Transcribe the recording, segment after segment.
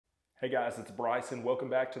Hey guys, it's Bryson. Welcome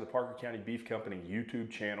back to the Parker County Beef Company YouTube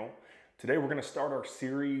channel. Today we're going to start our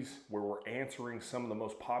series where we're answering some of the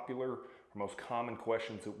most popular or most common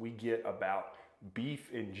questions that we get about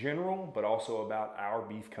beef in general, but also about our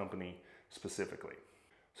beef company specifically.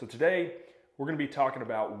 So today we're going to be talking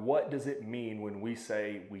about what does it mean when we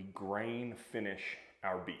say we grain finish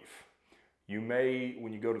our beef. You may,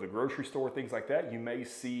 when you go to the grocery store, things like that, you may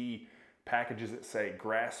see packages that say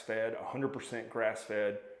grass-fed, 100%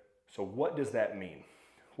 grass-fed. So what does that mean?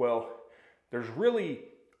 Well, there's really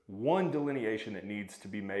one delineation that needs to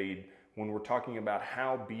be made when we're talking about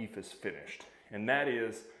how beef is finished, and that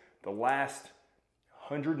is the last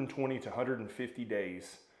 120 to 150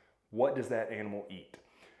 days, what does that animal eat?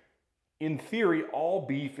 In theory, all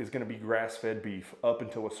beef is going to be grass-fed beef up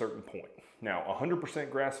until a certain point. Now, 100%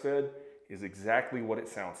 grass-fed is exactly what it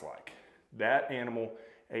sounds like. That animal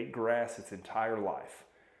ate grass its entire life.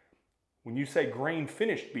 When you say grain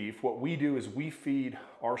finished beef, what we do is we feed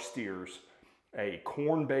our steers a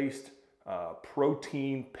corn-based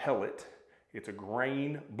protein pellet. It's a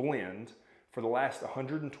grain blend for the last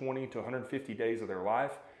 120 to 150 days of their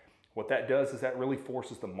life. What that does is that really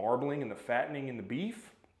forces the marbling and the fattening in the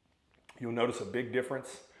beef. You'll notice a big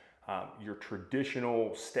difference. Your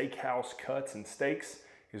traditional steakhouse cuts and steaks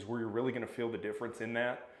is where you're really going to feel the difference in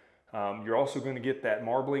that. You're also going to get that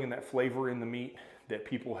marbling and that flavor in the meat that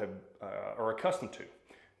people are accustomed to.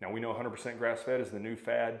 Now we know 100% grass-fed is the new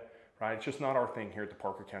fad, right? It's just not our thing here at the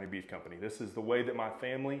Parker County Beef Company. This is the way that my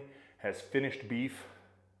family has finished beef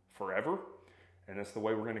forever, and it's the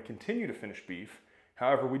way we're going to continue to finish beef.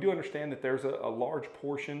 However, we do understand that there's a large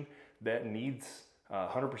portion that needs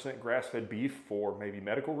 100% grass-fed beef for maybe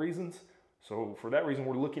medical reasons. So for that reason,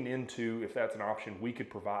 we're looking into if that's an option we could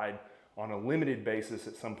provide on a limited basis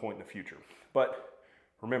at some point in the future. But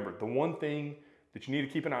remember, the one thing that you need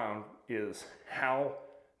to keep an eye on is how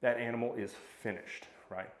that animal is finished,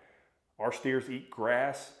 right? Our steers eat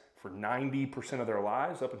grass for 90% of their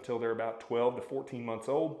lives up until they're about 12 to 14 months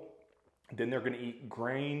old. Then they're going to eat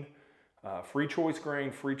grain, free choice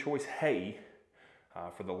grain, free choice hay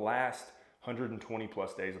for the last 120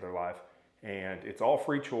 plus days of their life. And it's all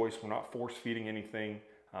free choice. We're not force feeding anything.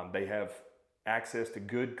 They have access to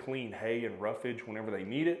good, clean hay and roughage whenever they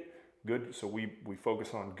need it. Good, so we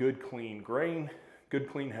focus on good, clean grain, good,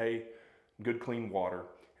 clean hay, good, clean water,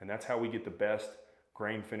 and that's how we get the best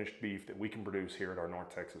grain-finished beef that we can produce here at our North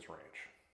Texas ranch.